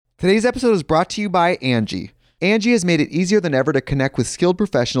Today's episode is brought to you by Angie. Angie has made it easier than ever to connect with skilled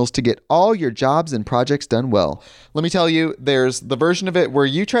professionals to get all your jobs and projects done well. Let me tell you, there's the version of it where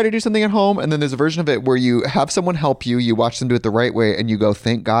you try to do something at home, and then there's a version of it where you have someone help you, you watch them do it the right way, and you go,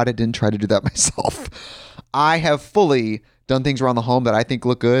 thank God I didn't try to do that myself. I have fully done things around the home that I think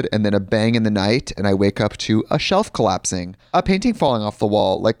look good, and then a bang in the night, and I wake up to a shelf collapsing, a painting falling off the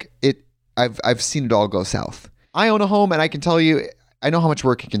wall. I've seen it all go south. I own a home, and I can tell you, I know how much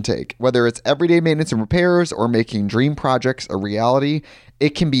work it can take. Whether it's everyday maintenance and repairs or making dream projects a reality,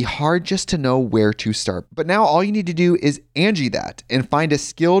 it can be hard just to know where to start. But now all you need to do is Angie that and find a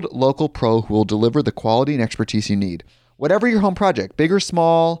skilled local pro who will deliver the quality and expertise you need. Whatever your home project, big or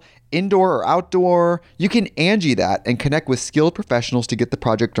small, indoor or outdoor, you can Angie that and connect with skilled professionals to get the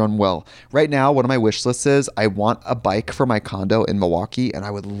project done well. Right now, one of my wish lists is I want a bike for my condo in Milwaukee, and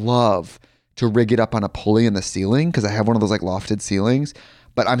I would love to rig it up on a pulley in the ceiling because I have one of those like lofted ceilings,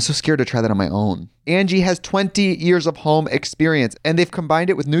 but I'm so scared to try that on my own. Angie has 20 years of home experience, and they've combined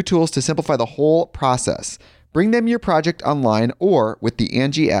it with new tools to simplify the whole process. Bring them your project online or with the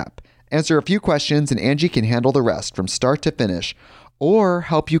Angie app. Answer a few questions and Angie can handle the rest from start to finish, or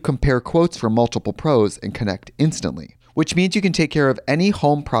help you compare quotes from multiple pros and connect instantly, which means you can take care of any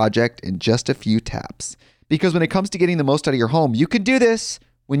home project in just a few taps. Because when it comes to getting the most out of your home, you can do this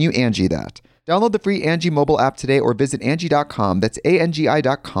when you Angie that. Download the free Angie mobile app today or visit Angie.com. That's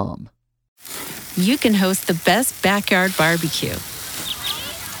ANGI.com. You can host the best backyard barbecue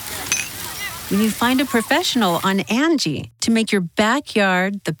when you find a professional on Angie to make your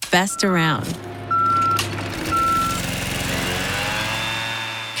backyard the best around.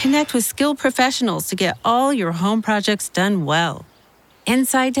 Connect with skilled professionals to get all your home projects done well.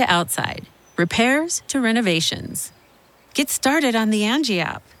 Inside to outside, repairs to renovations. Get started on the Angie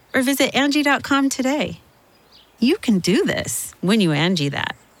app or visit Angie.com today. You can do this when you Angie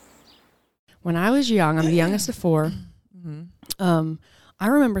that. When I was young, I'm the youngest of four. Mm-hmm. I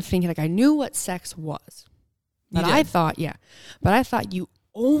remember thinking like I knew what sex was, but I thought you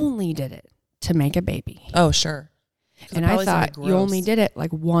only did it to make a baby. Oh, sure. And I thought you only did it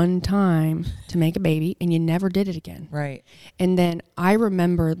like one time to make a baby and you never did it again. Right. And then I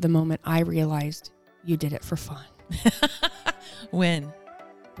remember the moment I realized you did it for fun. When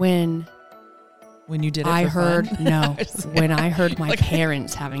you did it I for heard fun? No. When I heard my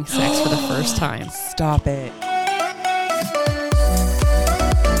parents having sex for the first time. Stop it.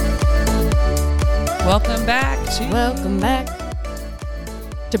 Welcome back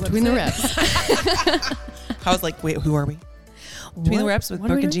to Between the Reps. I was like, wait, who are we? Between the Reps with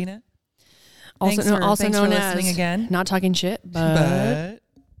Brooke and Gina. Also known listening as again. Not Talking Shit, but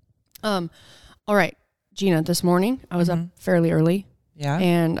all right, Gina, this morning I was up fairly early. Yeah.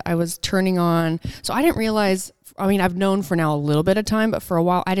 And I was turning on, so I didn't realize, I mean, I've known for now a little bit of time, but for a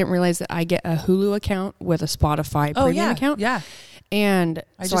while I didn't realize that I get a Hulu account with a Spotify premium account. Yeah. And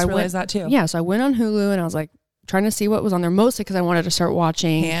I just realized that too. Yeah. So I went on Hulu and I was like trying to see what was on there, mostly because I wanted to start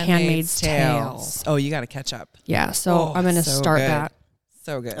watching Handmaid's Tale. Oh, you got to catch up. Yeah. So I'm going to start that.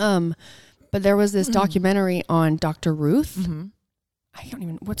 So good. But there was this documentary on Dr. Ruth. Mm-hmm. I don't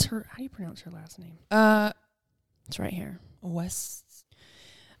even, how do you pronounce her last name? It's right here.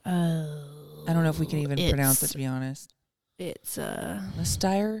 I don't know if we can even pronounce it, to be honest. It's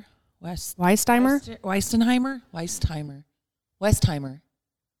Westheimer.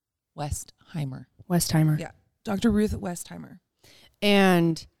 Yeah. Dr. Ruth Westheimer.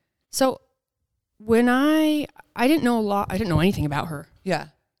 And so when I didn't know a lot, I didn't know anything about her. Yeah.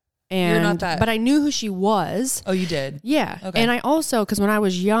 And you're not that. But I knew who she was. Oh, you did? Yeah. Okay. And I also, because when I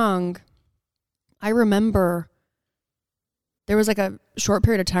was young, I remember there was like a short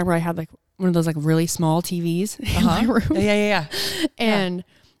period of time where I had like one of those like really small TVs in my room. Yeah. And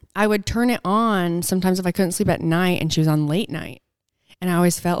I would turn it on sometimes if I couldn't sleep at night and she was on late night. And I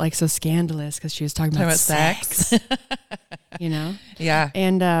always felt like so scandalous because she was talking about sex. You know? Yeah.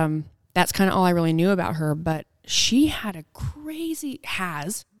 And that's kind of all I really knew about her. But she had a crazy,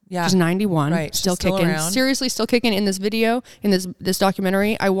 she's 91, right. still She's kicking. around. Seriously, still kicking in this video, in this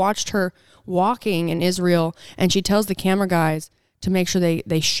documentary. I watched her walking in Israel, and she tells the camera guys to make sure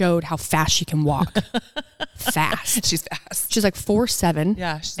they showed how fast she can walk. Fast. She's fast. She's like 4'7".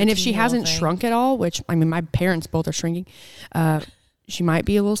 Yeah. She's and if she hasn't shrunk at all, which, I mean, my parents both are shrinking, she might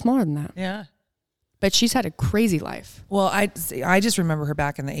be a little smaller than that. Yeah. But she's had a crazy life. Well, I just remember her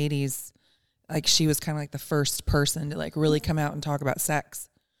back in the 80s. Like she was kind of like the first person to like really come out and talk about sex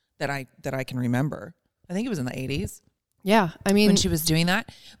that I can remember. I think it was in the 80s. Yeah. I mean, when she was doing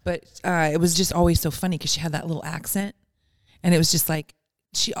that, but it was just always so funny because she had that little accent and it was just like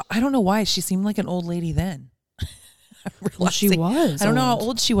I don't know why she seemed like an old lady then. Well, she was. I don't know how old.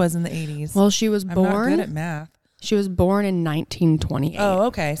 old she was in the 80s. Well, she was I'm not born. good at math. She was born in 1928. Oh,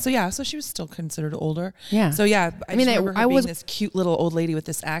 okay. So yeah, so she was still considered older. Yeah. So yeah, I mean, remember I was this cute little old lady with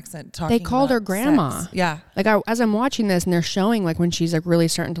this accent talking. They called about her grandma. sex. Yeah. Like as I'm watching this, and they're showing like when she's like really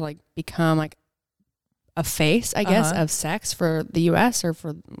starting to like become like a face, I guess, of sex for the U.S. or for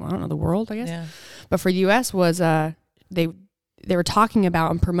I don't know the world, I guess. Yeah. But for the U.S. was they were talking about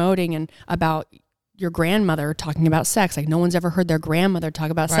and promoting and about your grandmother talking about sex. Like no one's ever heard their grandmother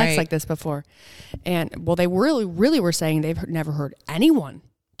talk about sex like this before. And well, they really were saying they've never heard anyone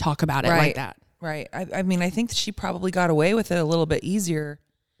talk about it like that. Right. I mean, I think she probably got away with it a little bit easier,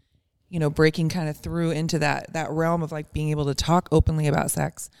 you know, breaking kind of through into that realm of like being able to talk openly about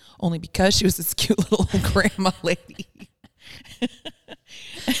sex only because she was this cute little grandma lady.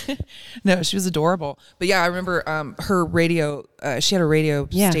 No, she was adorable. But yeah, I remember her radio, she had a radio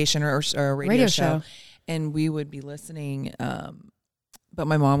station or a radio show, and we would be listening, but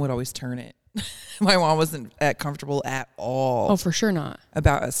my mom would always turn it. My mom wasn't comfortable at all. Oh, for sure not.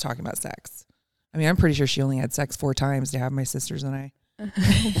 About us talking about sex. I mean, I'm pretty sure she only had sex 4 times to have my sisters and I.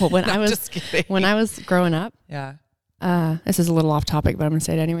 Well, when No, I was just kidding. when I was growing up, Yeah. this is a little off topic, but I'm gonna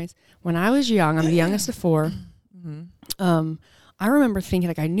say it anyways. When I was young, I'm the youngest of 4. Mm-hmm. I remember thinking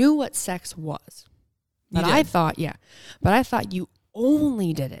like I knew what sex was, but I thought you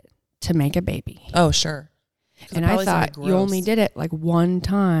only did it to make a baby. Oh, sure. And I thought you only did it like one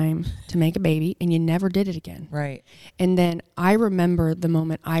time to make a baby and you never did it again. Right. And then I remember the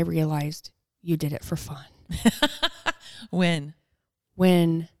moment I realized you did it for fun. When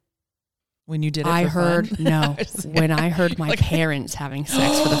you did it I for heard, fun? no, when I heard my parents having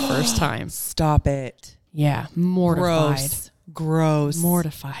sex for the first time. Stop it. Yeah, mortified. Gross.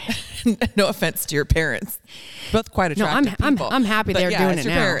 Mortified. No offense to your parents. Both quite No, attractive people. I'm happy they're doing it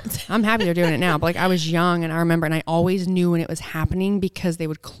your now. Parents. I'm happy they're doing it now. But like I was young and I remember, and I always knew when it was happening because they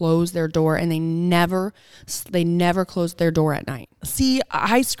would close their door and they never closed their door at night. See,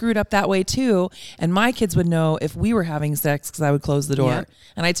 I screwed up that way too. And my kids would know if we were having sex because I would close the door. Yep.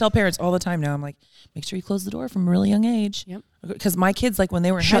 And I tell parents all the time now, I'm like, make sure you close the door from a really young age. Yep. Because my kids, like when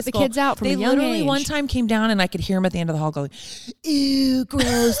they were in high Shut the school, kids out from a young they literally age. one time came down and I could hear them at the end of the hall going, ew,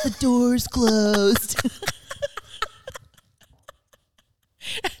 gross, the door's closed.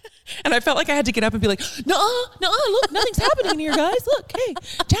 And I felt like I had to get up and be like, no, look, nothing's happening here, guys. Look, hey,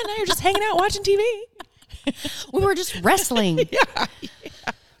 Dad and I are just hanging out watching TV. We were just wrestling. Yeah.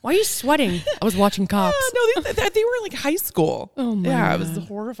 Why are you sweating? I was watching Cops. No, they were in like high school. Oh, my yeah, it God. was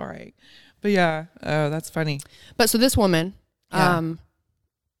horrifying. But yeah, oh, that's funny. But so this woman, Yeah.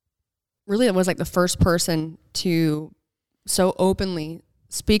 really was like the first person to so openly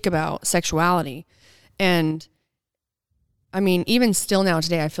speak about sexuality. And I mean, even still now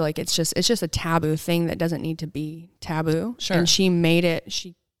today, I feel like it's just a taboo thing that doesn't need to be taboo. Sure. And she made it,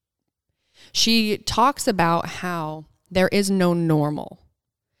 she talks about how there is no normal.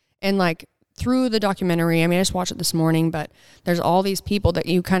 And like through the documentary, I mean, I just watched it this morning, but there's all these people that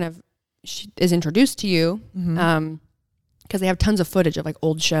you kind of, she is introduced to you, because they have tons of footage of like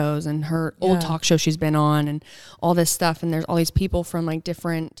old shows and her old talk show she's been on and all this stuff. And there's all these people from like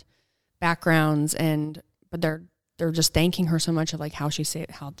different backgrounds but they're just thanking her so much of like how she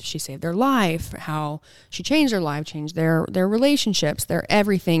saved their life, how she changed their life, changed their relationships, their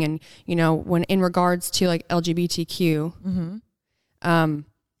everything. And, you know, when in regards to like LGBTQ,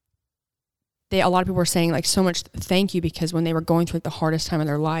 a lot of people were saying like so much thank you, because when they were going through like the hardest time of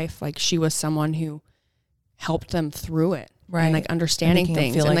their life, like she was someone who helped them through it. Right. And like understanding And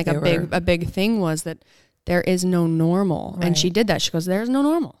making things. them And feel like like a big thing was that there is no normal. Right. And she did that. She goes, there's no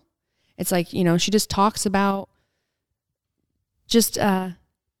normal. It's like, you know, she just talks about just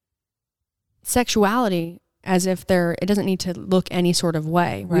sexuality as if it doesn't need to look any sort of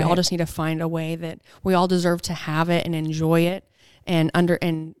way. Right. We all just need to find a way that we all deserve to have it and enjoy it and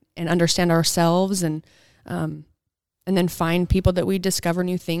understand ourselves and then find people that we discover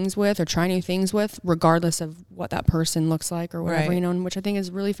new things with or try new things with, regardless of what that person looks like or whatever, Right. you know, which I think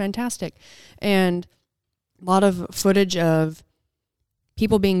is really fantastic. And a lot of footage of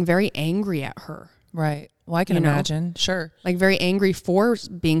people being very angry at her. Right. Well, I can You know? imagine. Sure. Like very angry for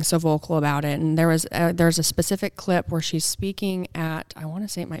being so vocal about it. And there's a specific clip where she's speaking at, I want to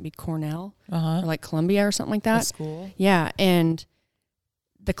say it might be Cornell or like Columbia or something like that. A school. Yeah. And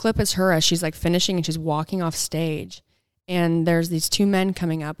the clip is her as she's like finishing and she's walking off stage. And there's these 2 men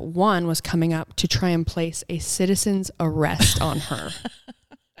coming up. One was coming up to try and place a citizen's arrest on her.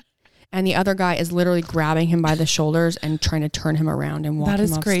 And the other guy is literally grabbing him by the shoulders and trying to turn him around and walk That him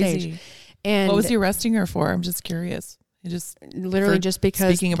is off crazy. stage. And What was he arresting her for? I'm just curious. literally just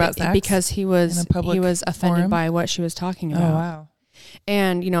because speaking about sex because he was offended forum? by what she was talking about. Oh wow!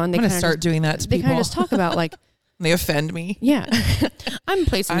 And and they I'm gonna start doing that to people. They kind of just talk about like they offend me. Yeah, I'm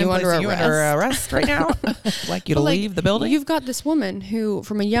placing you under arrest right now. Like you to leave the building. You've got this woman who,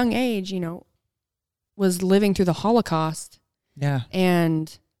 from a young age, was living through the Holocaust. Yeah,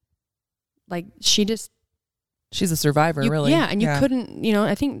 and like she's a survivor, really. Yeah, and you couldn't,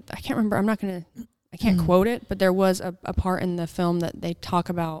 I can't remember. I can't quote it, but there was a part in the film that they talk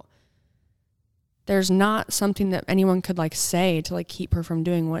about. There's not something that anyone could like say to like keep her from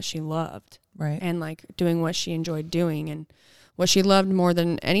doing what she loved. Right. And like doing what she enjoyed doing. And what she loved more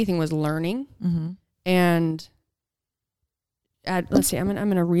than anything was learning. Mm-hmm. And let's see, I'm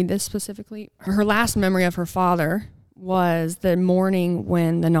going to read this specifically. Her last memory of her father was the morning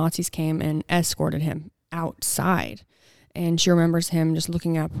when the Nazis came and escorted him outside. And she remembers him just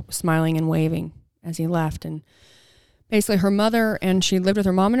looking up, smiling and waving as he left. And basically her mother, and she lived with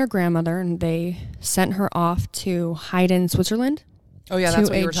her mom and her grandmother, and they sent her off to Heiden, Switzerland. Oh yeah, that's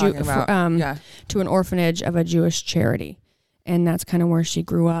what you were talking about. To an orphanage of a Jewish charity. And that's kind of where she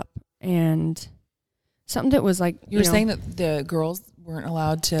grew up. And something that was like... You were saying that the girls weren't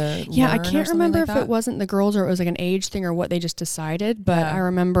allowed to Yeah, I learn can't remember like if that? It wasn't the girls or it was like an age thing or what they just decided. But I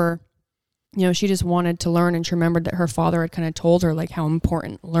remember, she just wanted to learn, and she remembered that her father had kind of told her like how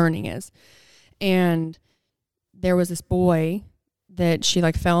important learning is. And there was this boy that she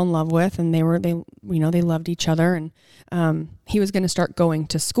like fell in love with, and they loved each other, and he was going to start going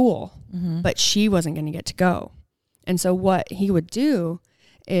to school, but she wasn't going to get to go. And so what he would do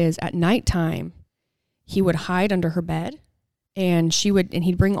is at nighttime, he would hide under her bed, and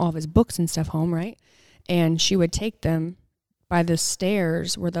he'd bring all of his books and stuff home, right? And she would take them by the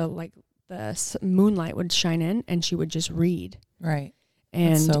stairs where the moonlight would shine in, and she would just read. Right.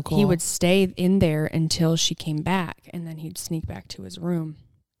 And so cool. He would stay in there until she came back, and then he'd sneak back to his room.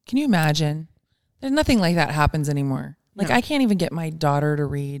 Can you imagine? There's nothing like that happens anymore. Like No. I can't even get my daughter to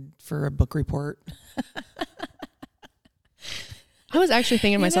read for a book report. I was actually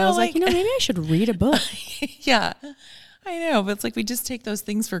thinking to myself, I was like, maybe I should read a book. Yeah, I know. But it's like we just take those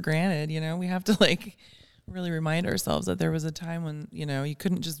things for granted, We have to like really remind ourselves that there was a time when, you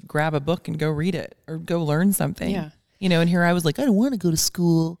couldn't just grab a book and go read it or go learn something. Yeah. And here I was like, I don't want to go to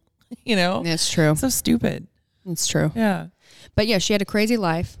school, It's true. So stupid. It's true. Yeah. But yeah, she had a crazy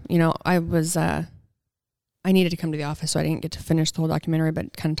life. I needed to come to the office, so I didn't get to finish the whole documentary, but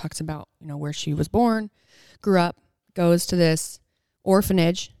it kind of talks about, where she was born, grew up, goes to this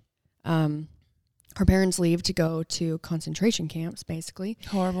orphanage. Her parents leave to go to concentration camps, basically.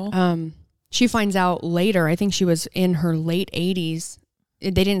 Horrible. She finds out later, I think she was in her late 80s. They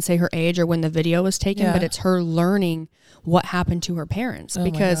didn't say her age or when the video was taken, but it's her learning what happened to her parents.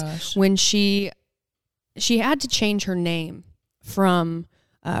 Because when she had to change her name from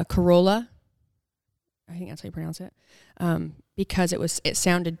Carola, I think that's how you pronounce it, because it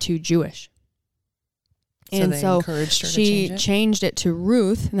sounded too Jewish. And so encouraged her she to change it? changed it to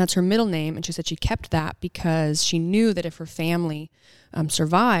Ruth, and that's her middle name. And she said she kept that because she knew that if her family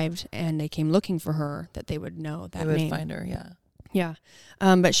survived and they came looking for her, that they would know that name. They would find her, yeah. Yeah.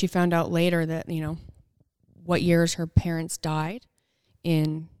 But she found out later that, what years her parents died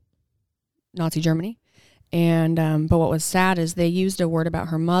in Nazi Germany. And, but what was sad is they used a word about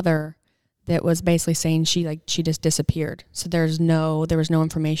her mother that was basically saying she just disappeared. So there was no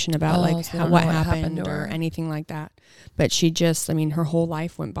information about what happened or anything like that. But she just, her whole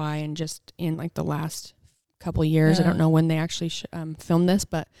life went by, and just in like the last couple of years, I don't know when they actually filmed this,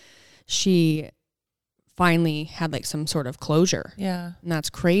 but she finally had like some sort of closure. Yeah. And that's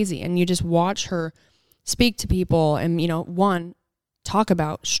crazy. And you just watch her speak to people and, talk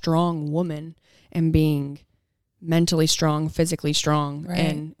about strong woman and being mentally strong, physically strong, right.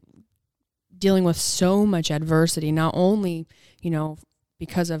 and dealing with so much adversity, not only,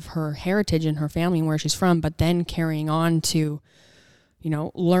 because of her heritage and her family and where she's from, but then carrying on to,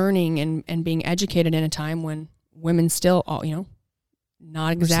 learning and being educated in a time when women still,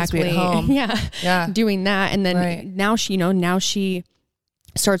 not exactly at home. doing that. And then now she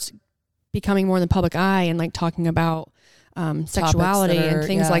starts becoming more in the public eye and like talking about sexuality and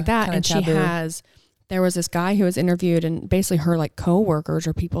things like that. And taboo. There was this guy who was interviewed, and basically her like co-workers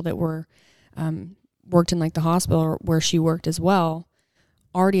or people that were worked in like the hospital where she worked as well,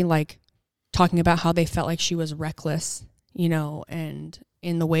 already like talking about how they felt like she was reckless, and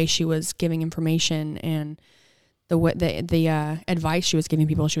in the way she was giving information and the advice she was giving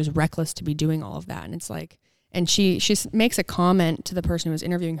people. She was reckless to be doing all of that. And it's like, and she makes a comment to the person who was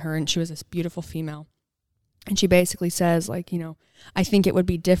interviewing her, and she was this beautiful female. And she basically says like, I think it would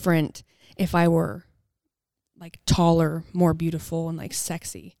be different if I were like taller, more beautiful, and like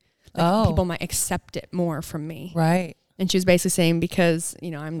sexy. Like people might accept it more from me. Right. And she was basically saying, because,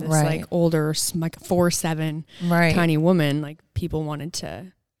 you know, I'm this like older, like 4'7", tiny woman, like people wanted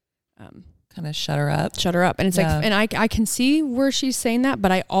to kind of shut her up. And it's like, and I can see where she's saying that,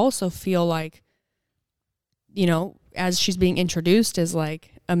 but I also feel like, you know, as she's being introduced as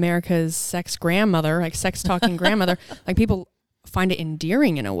like America's sex grandmother, like sex talking grandmother, like people find it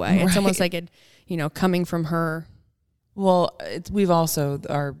endearing in a way. It's almost like it, you know, coming from her. Well, we've also,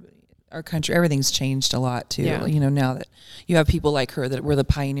 our country, everything's changed a lot too. Yeah. You know, now that you have people like her that were the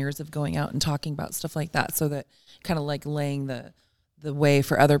pioneers of going out and talking about stuff like that, so that kind of like laying the way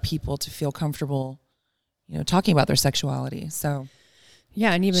for other people to feel comfortable, you know, talking about their sexuality. So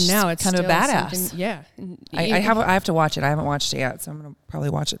yeah, and even now it's kind of a badass. Yeah, I have to watch it. I haven't watched it yet, so I'm gonna probably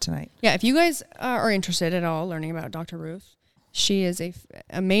watch it tonight. Yeah, if you guys are interested at all learning about Dr. Ruth, she is a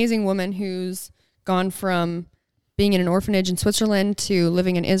amazing woman who's gone from being in an orphanage in Switzerland to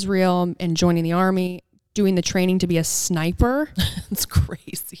living in Israel and joining the army, doing the training to be a sniper. It's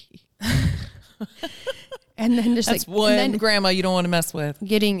crazy. And then that's one grandma you don't want to mess with.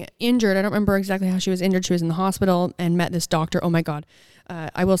 Getting injured. I don't remember exactly how she was injured. She was in the hospital and met this doctor. Oh my God.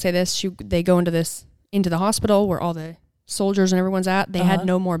 I will say this. They go into the hospital where all the soldiers and everyone's at. They had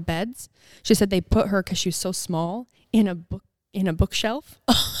no more beds. She said they put her, because she was so small, in a bookshelf.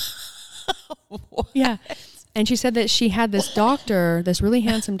 Yeah. And she said that she had this doctor, this really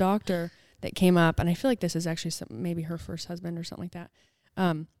handsome doctor that came up, and I feel like this is actually maybe her first husband or something like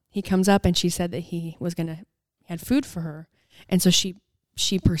that. He comes up and she said that he had food for her. And so she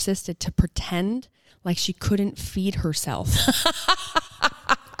persisted to pretend like she couldn't feed herself.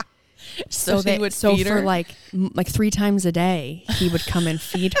 so he would feed her? For like 3 times a day, he would come and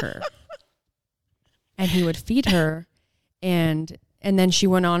feed her. And he would feed her, and then she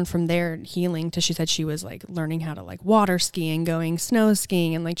went on from there healing till she said she was like learning how to like water skiing, going snow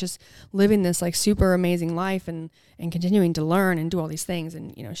skiing, and like just living this like super amazing life and continuing to learn and do all these things.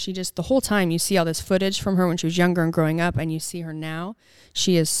 And, you know, she just, the whole time you see all this footage from her when she was younger and growing up, and you see her now,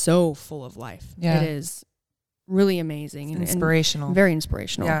 she is so full of life. Yeah. It is really amazing. And inspirational. And very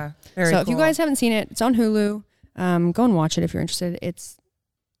inspirational. Yeah. Very so cool. If you guys haven't seen it, it's on Hulu. Go and watch it if you're interested. It's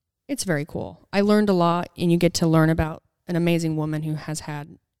very cool. I learned a lot, and you get to learn about an amazing woman who has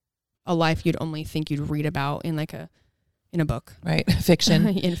had a life you'd only think you'd read about in like in a book. Right. Fiction.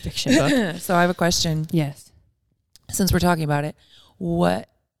 In a fiction book. So I have a question. Yes. Since we're talking about it, what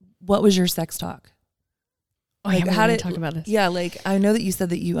was your sex talk? Oh, like, how did talk about this? Yeah. Like, I know that you said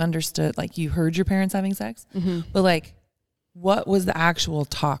that you understood, like you heard your parents having sex, but like, what was the actual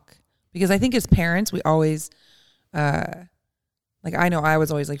talk? Because I think as parents, we always, like, I know I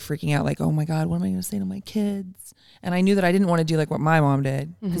was always like freaking out, like, oh my God, what am I going to say to my kids? And I knew that I didn't want to do like what my mom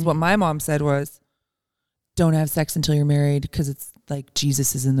did. Because what my mom said was, don't have sex until you're married, because it's like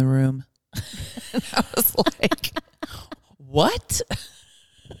Jesus is in the room. And I was like, what?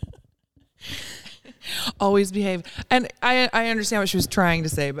 Always behave. And I understand what she was trying to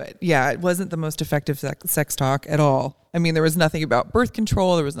say, but yeah, it wasn't the most effective sex talk at all. I mean, there was nothing about birth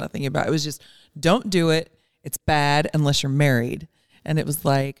control. There was nothing about, it was just, don't do it. It's bad unless you're married. And it was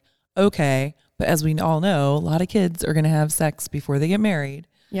like, okay. But as we all know, a lot of kids are going to have sex before they get married.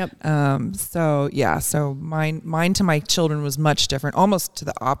 Yep. So yeah, so mine to my children was much different, almost to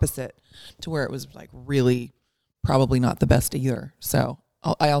the opposite, to where it was like really probably not the best either. So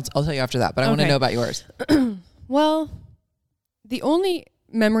I'll tell you after that, but I want to know about yours. Well, the only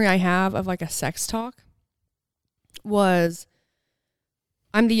memory I have of like a sex talk was,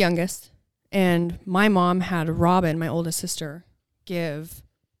 I'm the youngest, and my mom had Robin, my oldest sister, give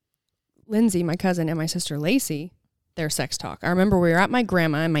Lindsay, my cousin, and my sister Lacey their sex talk. I remember we were at my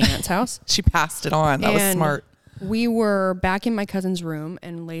grandma and my aunt's house. She passed it on. That was smart. We were back in my cousin's room,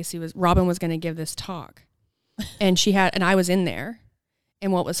 and Robin was going to give this talk, and I was in there.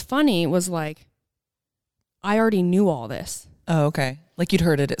 And what was funny was like, I already knew all this. Oh, okay. Like you'd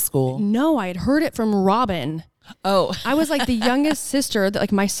heard it at school. No, I had heard it from Robin. Oh. I was like the youngest sister that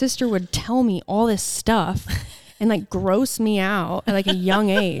like my sister would tell me all this stuff and like gross me out at like a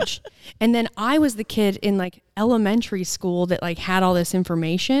young age. And then I was the kid in like elementary school that like had all this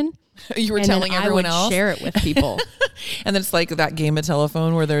information. You were telling everyone else? I would share it with people. And then it's like that game of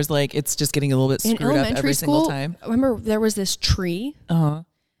telephone where there's like, it's just getting a little bit screwed up every single time. I remember there was this tree.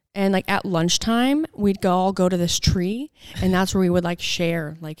 And like at lunchtime, we'd all go to this tree, and that's where we would like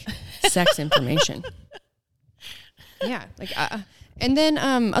share like sex information. Yeah. Like, and then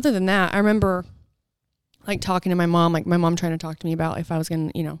other than that, I remember like talking to my mom trying to talk to me about if I was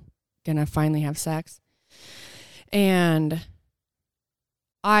gonna finally have sex. And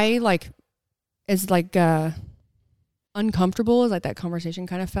I like, as like uncomfortable as like that conversation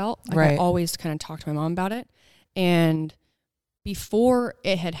kind of felt. Like Right. I always kind of talked to my mom about it. And before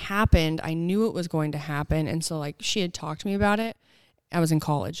it had happened, I knew it was going to happen. And so like she had talked to me about it. I was in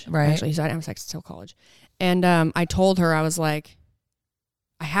college. Right. Actually, so I didn't have sex until college. And I told her, I was like,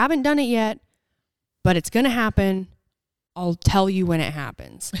 I haven't done it yet, but it's going to happen. I'll tell you when it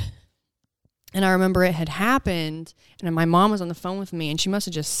happens. And I remember it had happened, and my mom was on the phone with me, and she must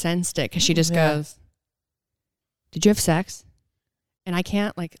have just sensed it because she just goes, "Did you have sex?" And I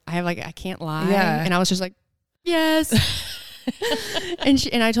can't I can't lie. Yeah. And I was just like, "Yes."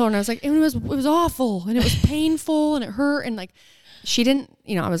 and I told her, and I was like, it was awful, and it was painful, and it hurt, and like she didn't,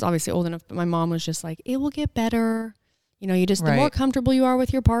 I was obviously old enough, but my mom was just like, it will get better. You just the more comfortable you are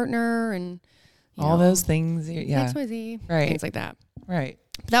with your partner, and all those things. Yeah. XYZ, Right. things like that. Right.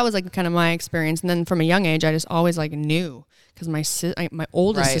 But that was like kind of my experience. And then from a young age, I just always like knew because my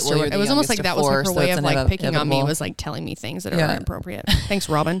oldest sister, well, it was almost like that was her way of like picking on me, inevitable. was like telling me things that are inappropriate. Thanks,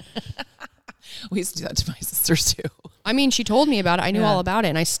 Robin. We used to do that to my sisters too. I mean, she told me about it. I knew all about it,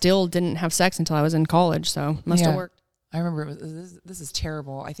 and I still didn't have sex until I was in college. So must have worked. I remember this is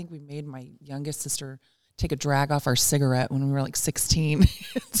terrible. I think we made my youngest sister take a drag off our cigarette when we were like 16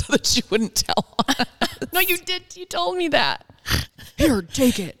 so that she wouldn't tell us. No, you did. You told me that. Here,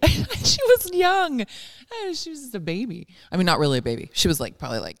 take it. She was young. She was just a baby. I mean, not really a baby. She was like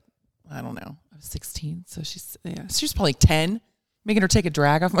probably like, I don't know. I was 16. So she was probably 10, making her take a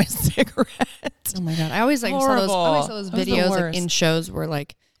drag off my cigarette. Oh my God. I always saw those videos like, in shows where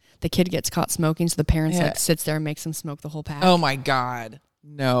like the kid gets caught smoking. So the parents like sits there and makes him smoke the whole pack. Oh my God.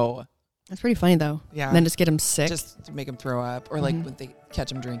 No. That's pretty funny though. Yeah. And then just get him sick. Just to make him throw up. Or like when they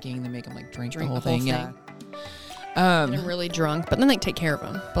catch him drinking, they make him like drink the whole thing. thing. Yeah. Get him really drunk, but then like take care of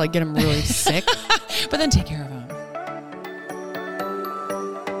him. But like get him really sick. But then take care of him.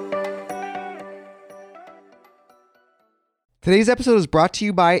 Today's episode is brought to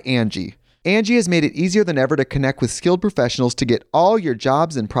you by Angie. Angie has made it easier than ever to connect with skilled professionals to get all your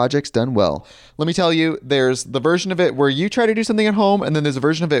jobs and projects done well. Let me tell you, there's the version of it where you try to do something at home, and then there's a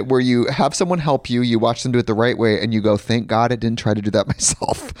version of it where you have someone help you, you watch them do it the right way, and you go, thank God I didn't try to do that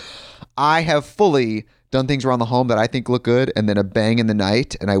myself. I have fully done things around the home that I think look good, and then a bang in the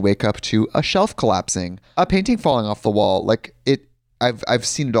night, and I wake up to a shelf collapsing, a painting falling off the wall. I've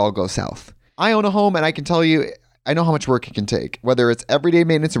seen it all go south. I own a home, and I can tell you, I know how much work it can take. Whether it's everyday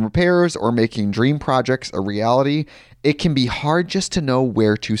maintenance and repairs or making dream projects a reality, it can be hard just to know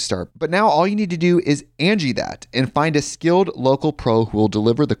where to start. But now all you need to do is Angie that and find a skilled local pro who will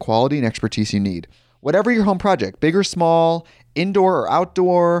deliver the quality and expertise you need. Whatever your home project, big or small, indoor or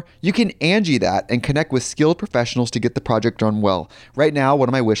outdoor, you can Angie that and connect with skilled professionals to get the project done well. Right now, one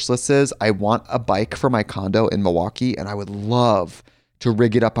of my wish lists is I want a bike for my condo in Milwaukee, and I would love to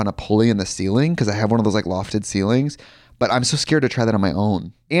rig it up on a pulley in the ceiling because I have one of those like lofted ceilings, but I'm so scared to try that on my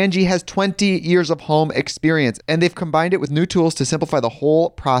own. Angie has 20 years of home experience, and they've combined it with new tools to simplify the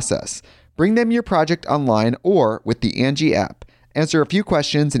whole process. Bring them your project online or with the Angie app. Answer a few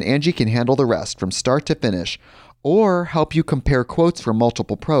questions and Angie can handle the rest from start to finish, or help you compare quotes from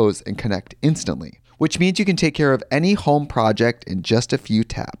multiple pros and connect instantly, which means you can take care of any home project in just a few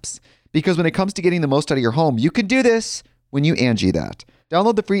taps. Because when it comes to getting the most out of your home, you can do this when you Angie that.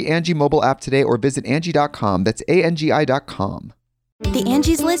 Download the free Angie mobile app today or visit Angie.com. That's ANGI.com. The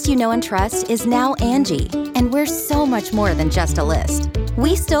Angie's List you know and trust is now Angie, and we're so much more than just a list.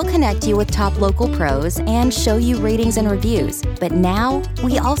 We still connect you with top local pros and show you ratings and reviews, but now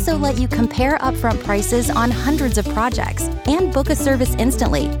we also let you compare upfront prices on hundreds of projects and book a service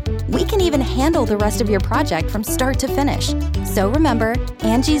instantly. We can even handle the rest of your project from start to finish. So remember,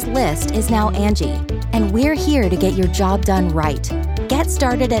 Angie's List is now Angie, and we're here to get your job done right. Get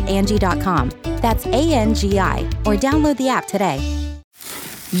started at Angie.com. That's ANGI, or download the app today.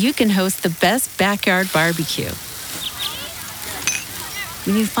 You can host the best backyard barbecue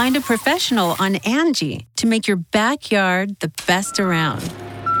when you find a professional on Angie to make your backyard the best around.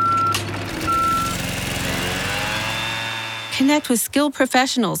 Connect with skilled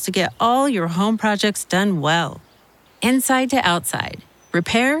professionals to get all your home projects done well. Inside to outside,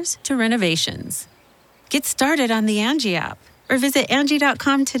 repairs to renovations. Get started on the Angie app or visit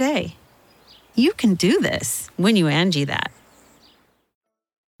Angie.com today. You can do this when you Angie that.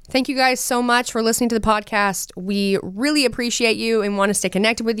 Thank you guys so much for listening to the podcast. We really appreciate you and want to stay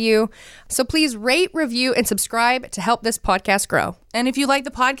connected with you. So please rate, review, and subscribe to help this podcast grow. And if you like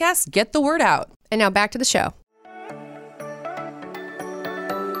the podcast, get the word out. And now back to the show.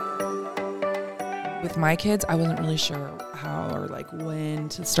 With my kids, I wasn't really sure how or like when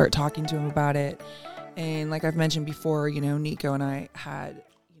to start talking to them about it. And like I've mentioned before, Nico and I had,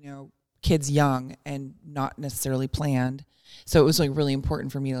 kids young and not necessarily planned. So it was like really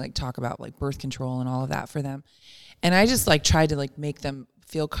important for me to like talk about like birth control and all of that for them. And I just like tried to like make them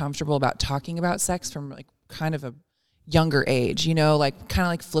feel comfortable about talking about sex from like kind of a younger age, you know, like kind of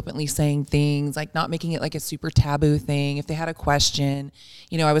like flippantly saying things, like not making it like a super taboo thing. If they had a question,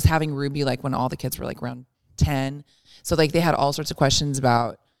 you know, I was having Ruby like when all the kids were like around 10. So like they had all sorts of questions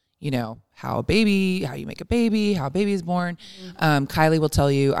about, you know, how you make a baby, how a baby is born. Kylie will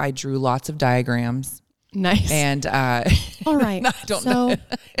tell you I drew lots of diagrams. Nice. And all right. I don't know.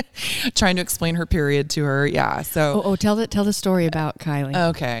 Trying to explain her period to her. Yeah. So tell the story about Kylie.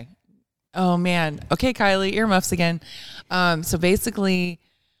 Okay. Oh man. Okay, Kylie, earmuffs again. So basically,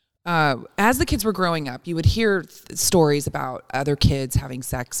 as the kids were growing up, you would hear stories about other kids having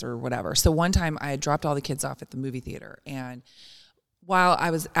sex or whatever. So one time I had dropped all the kids off at the movie theater, and while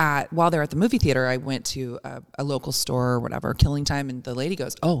they're at the movie theater, I went to a local store or whatever, Killing Time, and the lady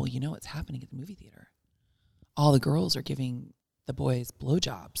goes, "Oh, you know what's happening at the movie theater? All the girls are giving the boys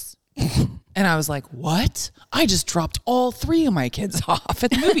blowjobs." And I was like, "What? I just dropped all 3 of my kids off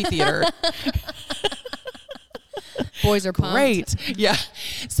at the movie theater." Boys are pumped. Great. Yeah.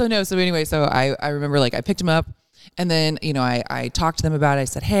 So I remember like I picked them up, and then, you know, I talked to them about it. I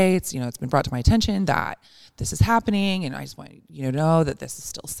said, "Hey, it's been brought to my attention that this is happening, and I just want you to know that this is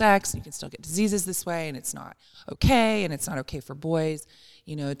still sex, and you can still get diseases this way, and it's not okay, and it's not okay for boys,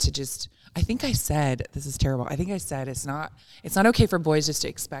 you know, to just," I think I said, this is terrible. I think I said it's not okay for boys just to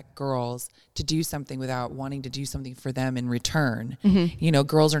expect girls to do something without wanting to do something for them in return. Mm-hmm. You know,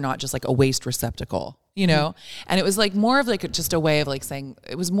 girls are not just like a waste receptacle, you know? Mm-hmm. And it was like more of like just a way of like saying,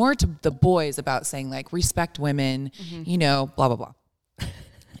 it was more to the boys about saying like respect women, mm-hmm. you know, blah, blah, blah,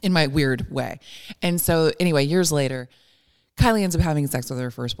 in my weird way. And so anyway, years later, Kylie ends up having sex with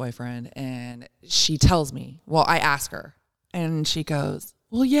her first boyfriend, and she tells me, well, I ask her, and she goes,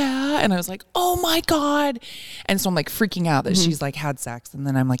 "Well, yeah." And I was like, "Oh my God." And so I'm like freaking out that she's like had sex. And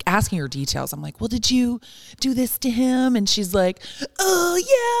then I'm like asking her details. I'm like, "Well, did you do this to him?" And she's like, "Oh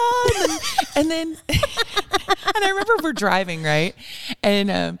yeah." And then and I remember we're driving, right?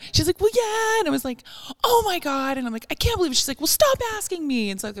 And she's like, "Well, yeah." And I was like, "Oh my God." And I'm like, "I can't believe it." She's like, "Well, stop asking me."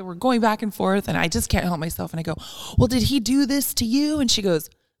 And so we're going back and forth, and I just can't help myself. And I go, "Well, did he do this to you?" And she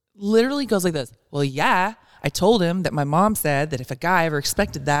literally goes like this, "Well, yeah. I told him that my mom said that if a guy ever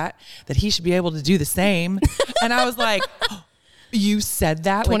expected that he should be able to do the same." And I was like, "Oh, you said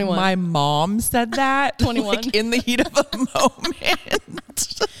that? 21. Like my mom said that?" 21. Like in the heat of a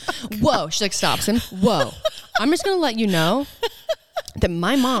moment. Whoa. She like stops him. "Whoa. I'm just going to let you know that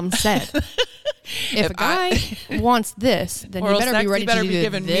my mom said if a guy wants this, then he better be ready to do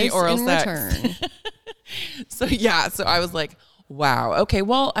this in return." So I was like, wow. Okay.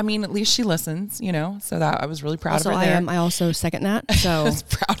 Well, I mean, at least she listens, you know, so that I was really proud of her there. I also second that. So I was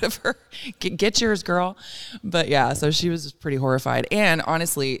proud of her. Get yours, girl. But yeah, so she was pretty horrified. And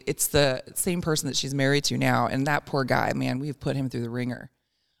honestly, it's the same person that she's married to now. And that poor guy, man, we've put him through the ringer.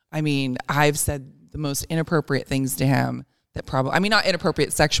 I mean, I've said the most inappropriate things to him that probably, I mean, not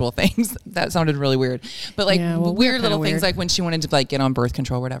inappropriate sexual things. That sounded really weird, but like weird little things, like when she wanted to like get on birth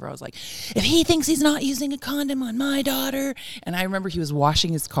control or whatever. I was like, "If he thinks he's not using a condom on my daughter." And I remember he was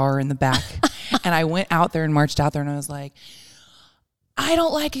washing his car in the back and I went out there and marched out there and I was like, "I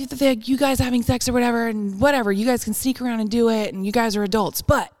don't like you guys having sex or whatever, and whatever, you guys can sneak around and do it, and you guys are adults,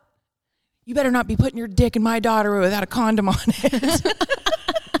 but you better not be putting your dick in my daughter without a condom on it."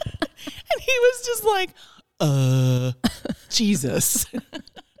 And he was just like, Jesus.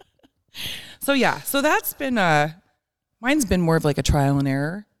 So yeah, so that's been mine's been more of like a trial and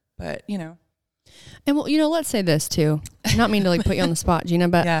error, but you know. And well, you know, let's say this too. Not mean to like put you on the spot, Gina,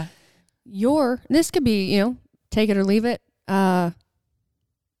 but yeah. This could be, you know, take it or leave it. My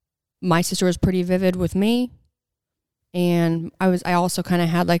sister was pretty vivid with me, and I also kind of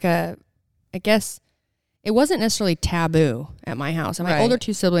had like I guess it wasn't necessarily taboo at my house. And my older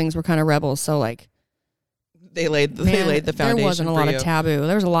 2 siblings were kind of rebels, so like they laid the foundation. There wasn't a lot of taboo.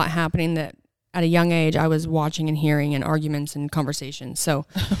 There was a lot happening that at a young age I was watching and hearing, and arguments and conversations. So,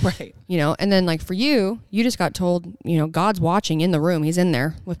 right. You know, and then like for you just got told, you know, God's watching in the room. He's in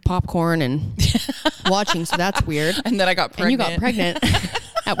there with popcorn and watching. So that's weird. And then I got pregnant. And you got pregnant.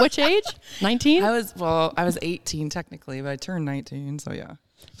 At which age? 19? I was 18 technically, but I turned 19. So yeah.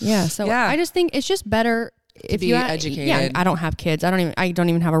 Yeah. So yeah. I just think it's just better if you educated. Yeah, I don't have kids. I don't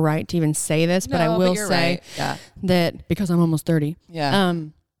even have a right to even say this, but I will say that because I'm almost 30. Yeah.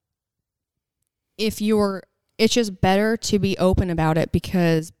 It's just better to be open about it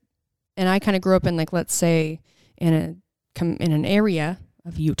because, and I kind of grew up in like, let's say in an area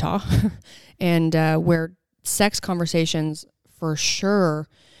of Utah and where sex conversations for sure,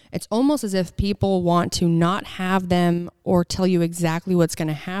 it's almost as if people want to not have them or tell you exactly what's going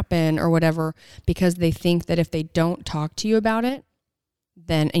to happen or whatever, because they think that if they don't talk to you about it,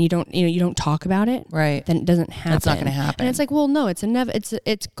 then, and you don't talk about it, right, then it doesn't happen. It's not going to happen. And it's like, well, no, it's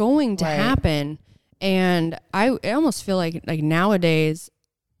going to happen. And I almost feel like nowadays,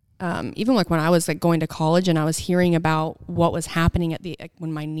 even like when I was like going to college and I was hearing about what was happening at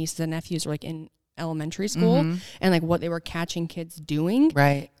when my nieces and nephews were like in elementary school and like what they were catching kids doing,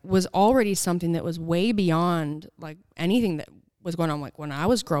 was already something that was way beyond like anything that was going on like when I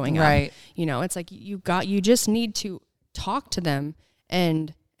was growing up. You know, it's like you just need to talk to them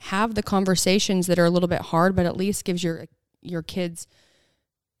and have the conversations that are a little bit hard, but at least gives your kids,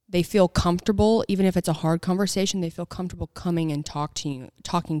 they feel comfortable, even if it's a hard conversation, they feel comfortable coming and talking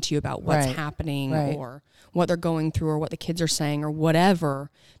to you about what's happening or what they're going through or what the kids are saying or whatever,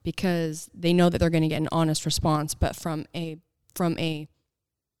 because they know that they're going to get an honest response, but from a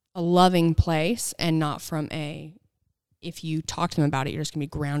loving place and not from if you talk to them about it, you're just going to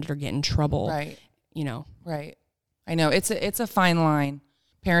be grounded or get in trouble. You know? I know it's a fine line.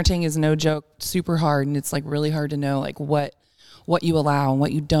 Parenting is no joke, super hard. And it's like really hard to know like what you allow and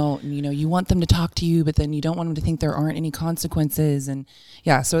what you don't. And, you know, you want them to talk to you, but then you don't want them to think there aren't any consequences. And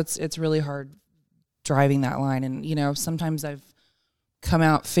yeah, so it's really hard driving that line. And, you know, sometimes I've come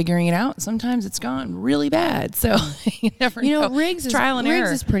out figuring it out. Sometimes it's gone really bad. So you never know. You know, Riggs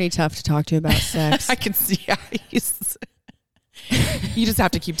is pretty tough to talk to about sex. I can see how you just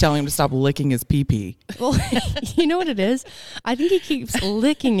have to keep telling him to stop licking his pee-pee. Well, you know what it is? I think he keeps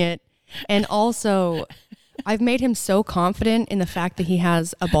licking it. And also, I've made him so confident in the fact that he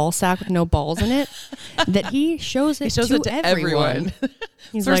has a ball sack with no balls in it that he shows it to everyone.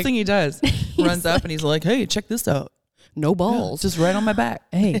 First thing he does, runs up and he's like, hey, check this out. No balls. Just right on my back.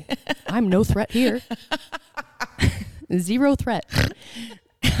 Hey, I'm no threat here. Zero threat.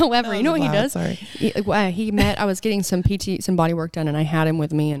 However, you know what he does? Sorry. I was getting some body work done, and I had him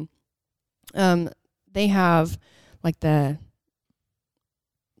with me, and they have like the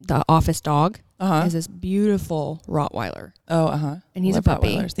office dog is this beautiful Rottweiler. And he's a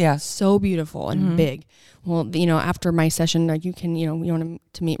puppy. Yeah. So beautiful and big. Well, you know, after my session, you want him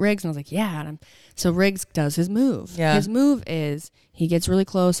to meet Riggs? And I was like, yeah. So Riggs does his move. Yeah. His move is he gets really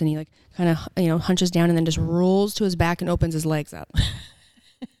close and he like kind of, hunches down and then just rolls to his back and opens his legs up.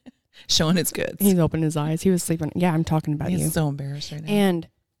 Showing his goods. He's opened his eyes. He was sleeping. Yeah, I'm talking about you. He's so embarrassed right now. And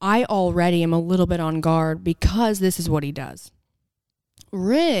I already am a little bit on guard because this is what he does.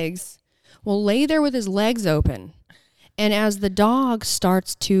 Riggs will lay there with his legs open. And as the dog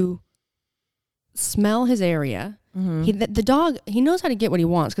starts to smell his area, the dog, he knows how to get what he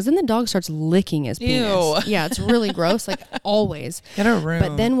wants, because then the dog starts licking his penis. Yeah, it's really gross, like always. Get a room.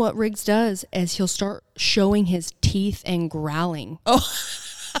 But then what Riggs does is he'll start showing his teeth and growling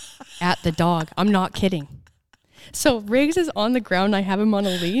at the dog. I'm not kidding. So Riggs is on the ground. I have him on a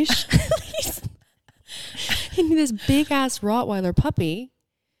leash. And this big ass Rottweiler puppy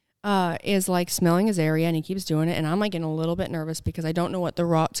is like smelling his area, and he keeps doing it. And I'm like getting a little bit nervous because I don't know what the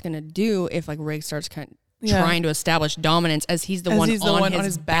Rott's going to do if like Riggs starts trying to establish dominance as he's the one on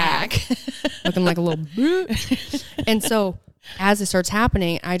his back. Looking like a little boot. And so as it starts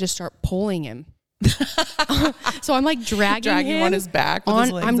happening, I just start pulling him. So I'm like dragging him on his back with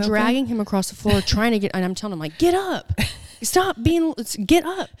his legs I'm open. dragging him across the floor trying to get, and I'm telling him like, get up, get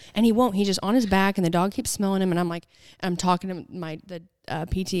up. And he won't. He's just on his back, and the dog keeps smelling him. And I'm like, I'm talking to the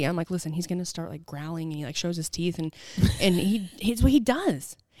PT. I'm like, listen, he's going to start like growling, and he like shows his teeth, and he's what he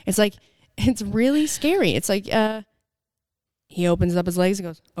does. It's like, it's really scary. It's like, he opens up his legs and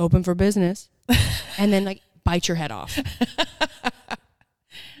goes, open for business. And then like bite your head off.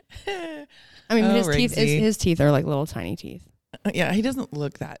 I mean, his teeth are like little tiny teeth. Yeah, he doesn't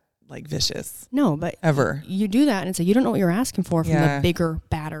look that like vicious. No, but ever. You do that, and it's like you don't know what you're asking for from the bigger,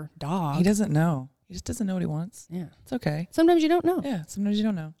 badder dog. He doesn't know. He just doesn't know what he wants. Yeah, it's okay. Sometimes you don't know. Yeah, sometimes you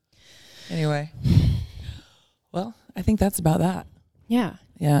don't know. Anyway, well, I think that's about that. Yeah.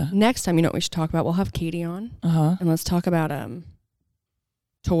 Yeah. Next time, you know what we should talk about? We'll have Katie on. And let's talk about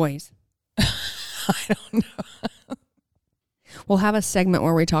toys. I don't know. We'll have a segment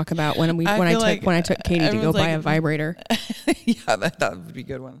where we talk about when I took Katie to go buy a vibrator. Yeah, that would be a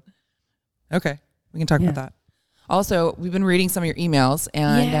good one. Okay, we can talk about that. Also, we've been reading some of your emails,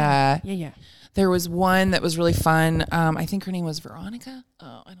 and there was one that was really fun. I think her name was Veronica.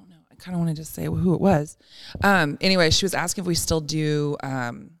 Oh, I don't know. I kind of want to just say who it was. Anyway, she was asking if we still do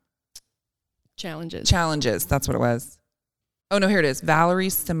challenges. That's what it was. Oh no, here it is. Valerie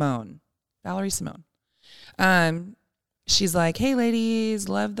Simone. she's like, hey, ladies,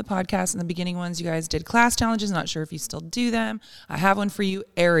 love the podcast. In the beginning ones, you guys did class challenges. Not sure if you still do them. I have one for you,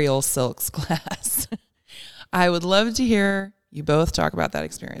 aerial silks class. I would love to hear you both talk about that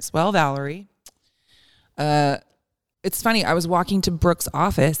experience. Well, Valerie, it's funny. I was walking to Brooke's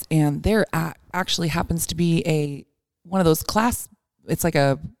office, and there actually happens to be one of those class. It's like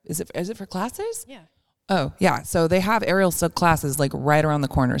is it for classes? Yeah. Oh, yeah. So they have aerial silk classes like right around the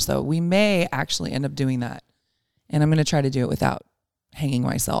corner. So we may actually end up doing that. And I'm going to try to do it without hanging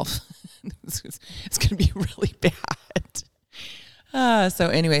myself. It's going to be really bad. So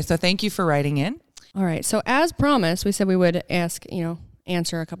anyway, so thank you for writing in. All right. So as promised, we said we would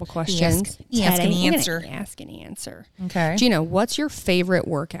answer a couple questions. Ask and answer. Ask and answer. Okay. Gina, what's your favorite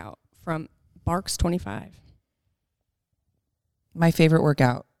workout from Barks 25? My favorite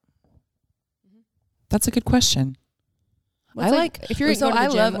workout. That's a good question. If you're going to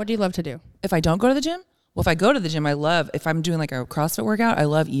the gym, what do you love to do? If I don't go to the gym? Well, if I go to the gym, if I'm doing like a CrossFit workout, I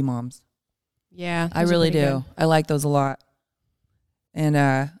love EMOMs. Yeah. I really do. Good. I like those a lot.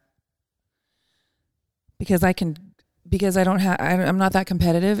 And because I'm not that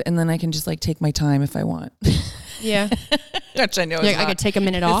competitive, and then I can just like take my time if I want. Yeah. Which I know I could take a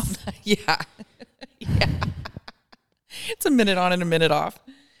minute off. Yeah. Yeah. It's a minute on and a minute off.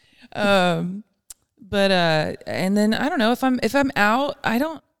 But and then I don't know if I'm out, I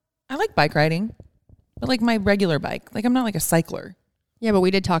like bike riding, but like my regular bike. Like I'm not like a cycler. Yeah, but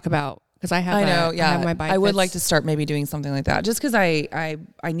we did talk about, because I have my bike. I would like to start maybe doing something like that, just because I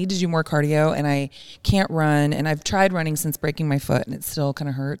need to do more cardio, and I can't run, and I've tried running since breaking my foot, and it still kind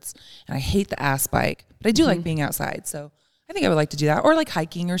of hurts, and I hate the ass bike, but I do like being outside, so I think I would like to do that, or like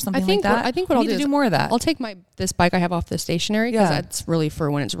hiking or something like that. I think what I'll do is more of that. I'll take this bike I have off the stationary, because that's really for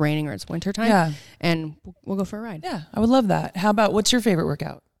when it's raining or it's wintertime. Yeah. And we'll go for a ride. Yeah, I would love that. How about, what's your favorite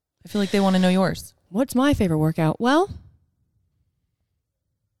workout? I feel like they want to know yours. What's my favorite workout? Well,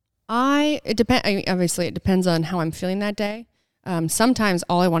 obviously it depends on how I'm feeling that day. Sometimes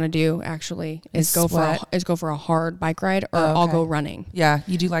all I want to do actually is go for a hard bike ride, or I'll go running. Yeah,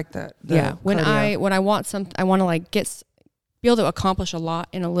 you do like that. Yeah. When I want I want to like be able to accomplish a lot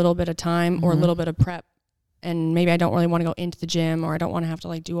in a little bit of time, or a little bit of prep, and maybe I don't really want to go into the gym, or I don't want to have to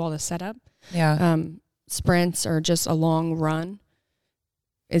like do all the setup. Yeah. Sprints or just a long run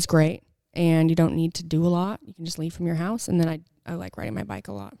is great, and you don't need to do a lot. You can just leave from your house, and then I like riding my bike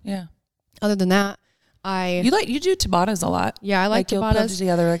a lot. Yeah. Other than that, you do Tabatas a lot. Yeah, I like Tabatas. You'll put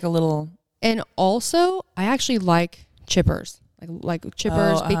together like a little. And also, I actually like chippers, like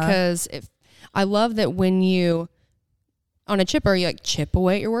chippers, because I love that when you on a chipper, you like chip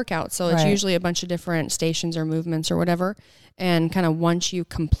away at your workout. So it's usually a bunch of different stations or movements or whatever. And kind of once you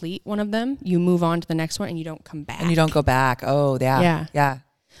complete one of them, you move on to the next one, and you don't come back. And you don't go back. Oh, yeah. Yeah.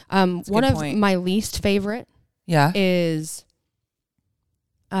 One of my least favorite is,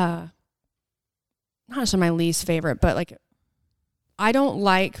 not necessarily my least favorite, but like, I don't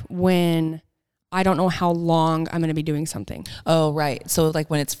like when I don't know how long I'm going to be doing something. Oh, right. So like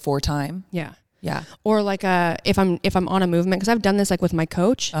when it's for time. Yeah. Yeah. Or like if I'm on a movement, because I've done this like with my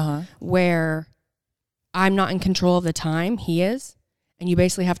coach, where I'm not in control of the time, he is, and you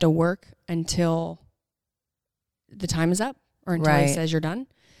basically have to work until the time is up, or until he says you're done.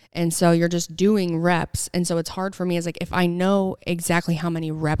 And so you're just doing reps, and so it's hard for me. Is like, if I know exactly how many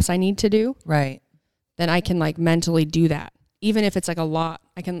reps I need to do, then I can like mentally do that. Even if it's like a lot,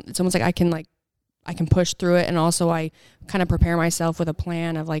 it's almost like I can push through it, and also I kind of prepare myself with a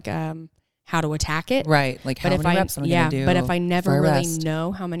plan of like how to attack it. Right. Like how many reps I'm going to do. But if I never really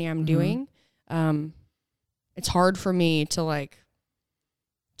know how many I'm doing, it's hard for me to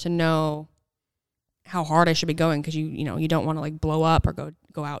know how hard I should be going, because you don't want to like blow up or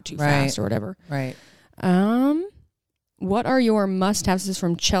go out too fast or whatever. Right. What are your must-haves? This is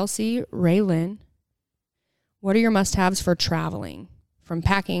from Chelsea Raylin. What are your must-haves for traveling, from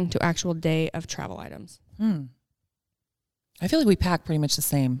packing to actual day of travel items? I feel like we pack pretty much the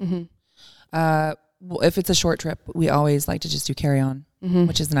same. If it's a short trip, we always like to just do carry-on,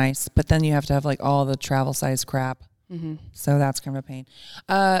 which is nice. But then you have to have like all the travel size crap. So that's kind of a pain.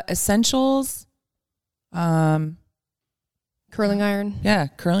 Essentials. Curling iron. Yeah.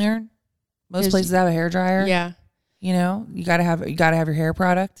 Curling iron. Most places have a hairdryer. Yeah. You gotta have your hair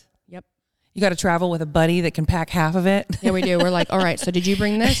product. Yep. You got to travel with a buddy that can pack half of it. Yeah, we do. We're like, all right, so did you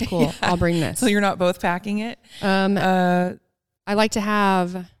bring this? Cool. Yeah. I'll bring this. So you're not both packing it. I like to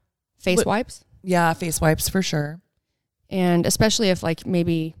have face wipes. Yeah, face wipes for sure. And especially if like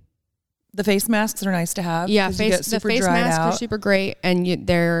maybe the face masks are nice to have. Yeah, the face masks are super great, and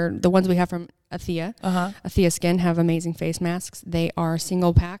they're the ones we have from Athea. Athea Skin have amazing face masks. They are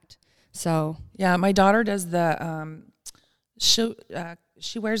single packed. So yeah, my daughter does the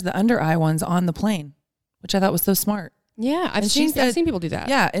she wears the under eye ones on the plane, which I thought was so smart. Yeah, I've seen people do that.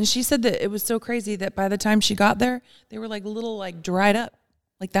 Yeah, and she said that it was so crazy that by the time she got there, they were like little like dried up.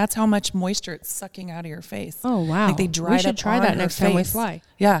 Like that's how much moisture it's sucking out of your face. Oh wow! Like they dried up. We should try that next time we fly.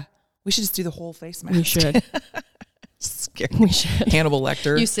 Yeah, we should just do the whole face mask. We should. Scary. We should. Hannibal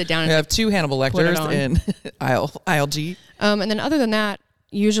Lecter. You sit down. We have 2 Hannibal Lecters in aisle G. And then other than that,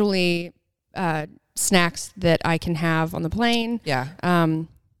 usually snacks that I can have on the plane. Yeah.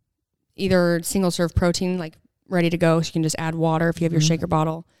 Either single serve protein, like ready to go, so you can just add water if you have your shaker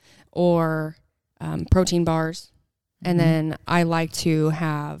bottle, or protein bars. And then I like to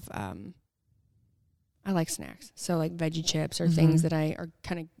have, I like snacks. So like veggie chips or things that are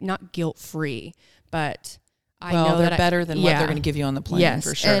kind of not guilt free, but I know they're that better than what they're going to give you on the plane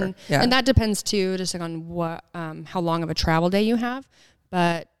for sure. And that depends too, just like on what, how long of a travel day you have.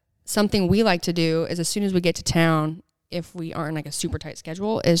 But something we like to do is as soon as we get to town, if we aren't like a super tight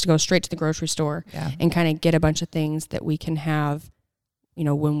schedule, is to go straight to the grocery store and kind of get a bunch of things that we can have, you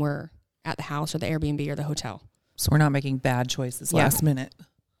know, when we're at the house or the Airbnb or the hotel. So we're not making bad choices last minute.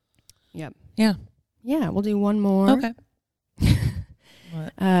 Yep. Yeah. Yeah, we'll do one more. Okay.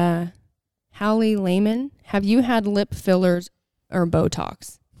 What? Hallie Lehman, have you had lip fillers or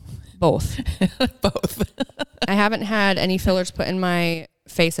Botox? Both. Both. I haven't had any fillers put in my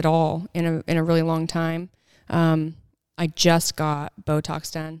face at all in a really long time. I just got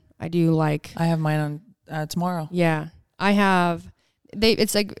Botox done. I have mine on tomorrow. Yeah. I have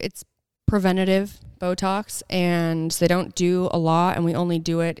it's preventative Botox, and they don't do a lot, and we only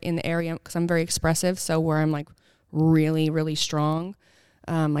do it in the area because I'm very expressive, so where I'm like really, really strong.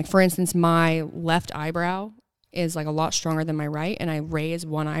 Like for instance, my left eyebrow is like a lot stronger than my right, and I raise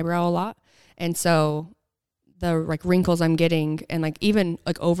one eyebrow a lot. And so the like wrinkles I'm getting and like even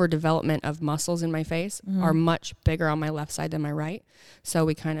like overdevelopment of muscles in my face are much bigger on my left side than my right. So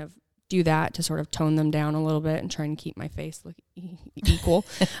we kind of do that to sort of tone them down a little bit and try and keep my face look equal.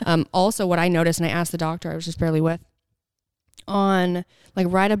 Also what I noticed, and I asked the doctor I was just barely with, on like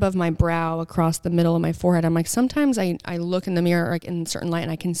right above my brow across the middle of my forehead, I'm like, sometimes I look in the mirror like in certain light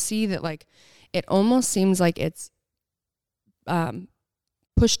and I can see that like it almost seems like it's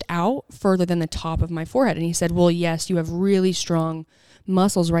pushed out further than the top of my forehead. And he said, well, yes, you have really strong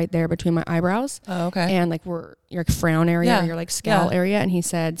muscles right there between my eyebrows. Oh, okay. And like your like frown area, your like scowl area. And he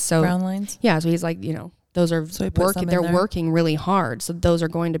said, so frown lines. Yeah. So he's like, you know, those are they're working really hard. So those are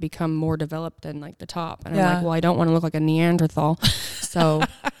going to become more developed than like the top. And I'm like, well, I don't want to look like a Neanderthal. So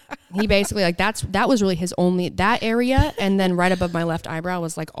he basically like, that was really his only, that area. And then right above my left eyebrow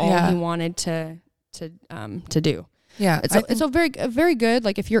was like all he wanted to do. Yeah. It's a very good.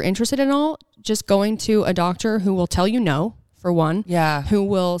 Like if you're interested in all, just going to a doctor who will tell you no, for one. Yeah. Who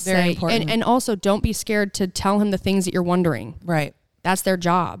will say, and also don't be scared to tell him the things that you're wondering. Right. That's their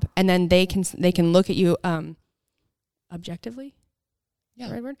job. And then they can look at you objectively.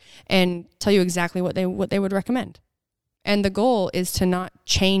 Yeah. Right word. And tell you exactly what they would recommend. And the goal is to not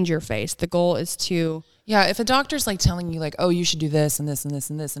change your face. The goal is to if a doctor's like telling you like, oh, you should do this and this and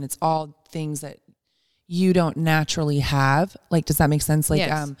this and this, and it's all things that you don't naturally have. Like, does that make sense? Like,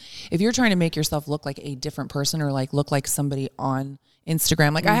 yes. If you're trying to make yourself look like a different person or like look like somebody on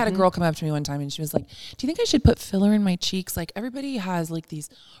Instagram, like I had a girl come up to me one time and she was like, do you think I should put filler in my cheeks? Like everybody has like these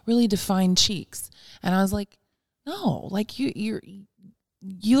really defined cheeks. And I was like, no, like you're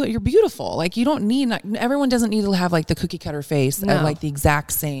beautiful. Like you don't need, everyone doesn't need to have like the cookie cutter face of like the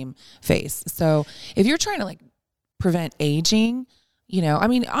exact same face. So if you're trying to like prevent aging, you know, I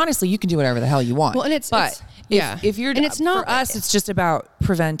mean, honestly, you can do whatever the hell you want. Well, and if you're, and it's not for us, it's just about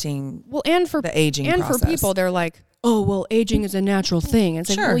preventing. Well, and for the aging and process. For people, they're like, oh, well, aging is a natural thing. And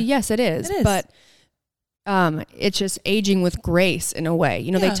it's like, well, yes, it is. But it's just aging with grace in a way.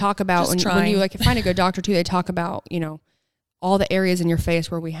 You know, they talk about when you like find a good doctor too. They talk about, you know, all the areas in your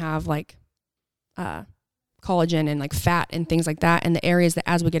face where we have like collagen and like fat and things like that, and the areas that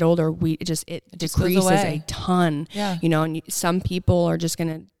as we get older it decreases a ton. You know, and some people are just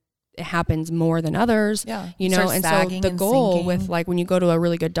gonna, it happens more than others. You know, and so the goal with like when you go to a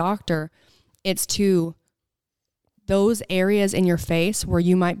really good doctor, it's to those areas in your face where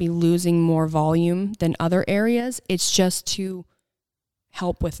you might be losing more volume than other areas, it's just to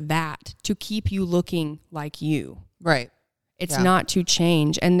help with that, to keep you looking like you. Right. It's not to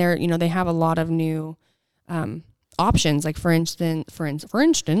change. And they're, you know, they have a lot of new options. Like for instance, the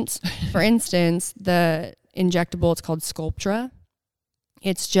injectable, it's called Sculptra.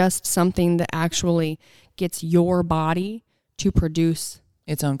 It's just something that actually gets your body to produce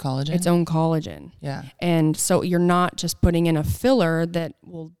its own collagen. Yeah. And so you're not just putting in a filler that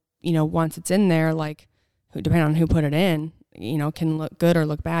will, you know, once it's in there, like depending on who put it in, can look good or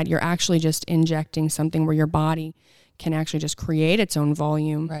look bad. You're actually just injecting something where your body can actually just create its own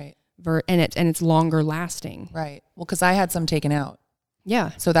volume. Right. And it's longer lasting. Right. Well, because I had some taken out.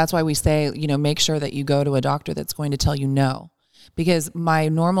 Yeah. So that's why we say, make sure that you go to a doctor that's going to tell you no. Because my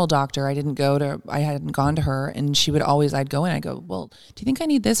normal doctor, I hadn't gone to her, and she would always, I'd go in, I'd go, well, do you think I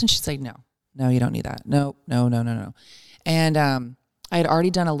need this? And she'd say, no, you don't need that. No. And I had already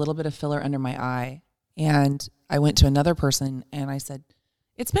done a little bit of filler under my eye, and I went to another person and I said,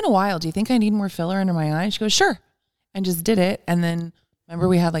 it's been a while. Do you think I need more filler under my eye? And she goes, sure. And just did it. And then remember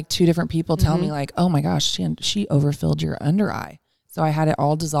we had like 2 different people tell me like, oh my gosh, she overfilled your under eye. So I had it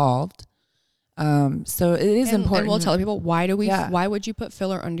all dissolved. So it is important. And we'll tell people, why would you put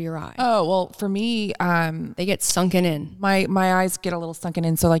filler under your eye? Oh, well, for me, they get sunken in. My eyes get a little sunken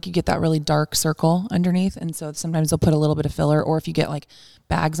in. So like you get that really dark circle underneath. And so sometimes they'll put a little bit of filler, or if you get like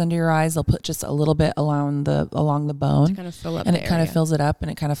bags under your eyes, they'll put just a little bit along the bone to kind of fill up and it kind of fills it up and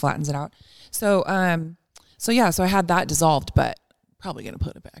it kind of flattens it out. So, so I had that dissolved, but probably going to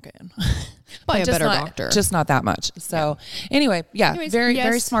put it back in. By a better doctor. Just not that much. So anyway,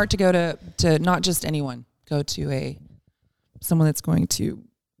 very smart to go to not just anyone, go to someone that's going to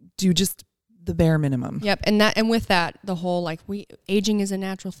do just the bare minimum. Yep. And with that, the whole aging is a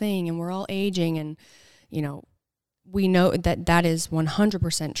natural thing, and we're all aging, and we know that is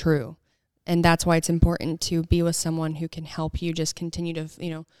 100% true. And that's why it's important to be with someone who can help you just continue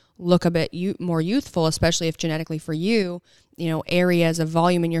to, look a bit more youthful, especially if genetically for you, areas of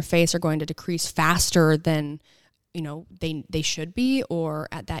volume in your face are going to decrease faster than, they should be, or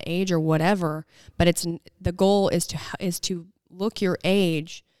at that age or whatever. But the goal is to look your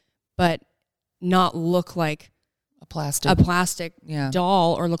age, but not look like a plastic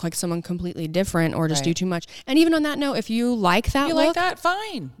doll, or look like someone completely different, or just do too much. And even on that note, if you like that look,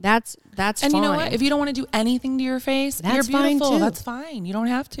 fine. That's and fine. You know what? If you don't want to do anything to your face, that's you're beautiful. Fine too. That's fine. You don't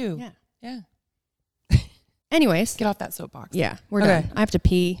have to. Yeah. Anyways, get off that soapbox. Yeah, we're done. I have to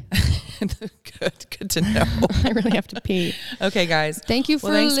pee. Good to know. I really have to pee. Okay, guys. Thanks for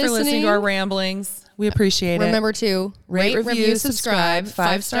listening to our ramblings. We appreciate it. Remember to rate, review, subscribe,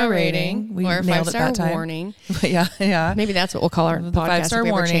 5-star rating, or 5-star warning. Yeah. Maybe that's what we'll call our podcast. 5-star if we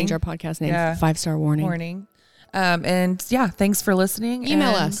ever warning. change our podcast name. Yeah. 5-star warning. And thanks for listening.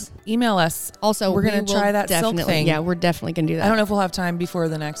 Email us. Also, we're going to try that silk thing. Yeah, we're definitely going to do that. I don't know if we'll have time before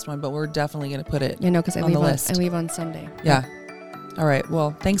the next one, but we're definitely going to put it because on the list. I leave on Sunday. Yeah. All right.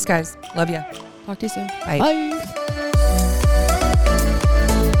 Well, thanks, guys. Love you. Talk to you soon. Bye. Bye.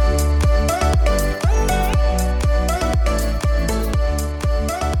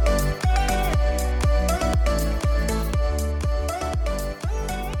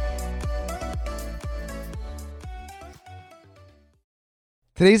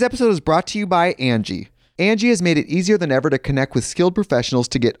 Today's episode is brought to you by Angie. Angie has made it easier than ever to connect with skilled professionals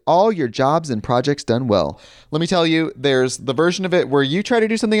to get all your jobs and projects done well. Let me tell you, there's the version of it where you try to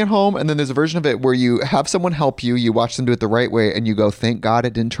do something at home, and then there's a version of it where you have someone help you, you watch them do it the right way, and you go, thank God I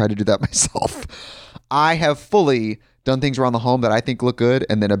didn't try to do that myself. I have fully done things around the home that I think look good,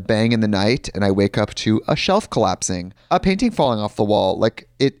 and then a bang in the night, and I wake up to a shelf collapsing, a painting falling off the wall.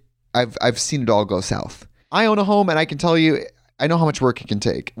 I've seen it all go south. I own a home, and I can tell you, I know how much work it can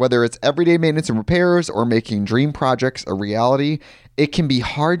take. Whether it's everyday maintenance and repairs or making dream projects a reality, it can be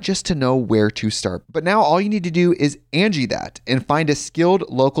hard just to know where to start. But now all you need to do is Angie that and find a skilled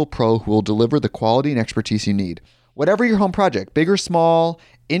local pro who will deliver the quality and expertise you need. Whatever your home project, big or small,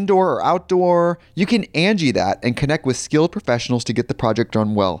 indoor or outdoor, you can Angie that and connect with skilled professionals to get the project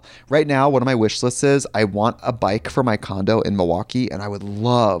done well. Right now, one of my wish lists is I want a bike for my condo in Milwaukee, and I would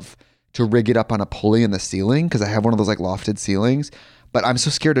love to rig it up on a pulley in the ceiling because I have one of those lofted ceilings, but I'm so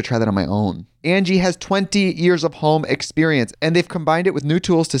scared to try that on my own. Angie has 20 years of home experience, and they've combined it with new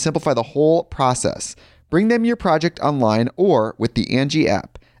tools to simplify the whole process. Bring them your project online or with the Angie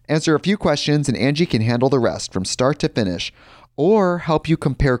app. Answer a few questions and Angie can handle the rest from start to finish, or help you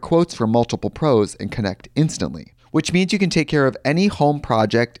compare quotes from multiple pros and connect instantly, which means you can take care of any home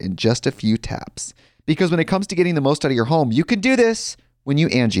project in just a few taps. Because when it comes to getting the most out of your home, you can do this when you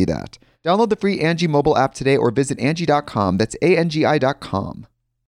Angie that. Download the free Angie mobile app today or visit Angie.com. That's ANGI.com.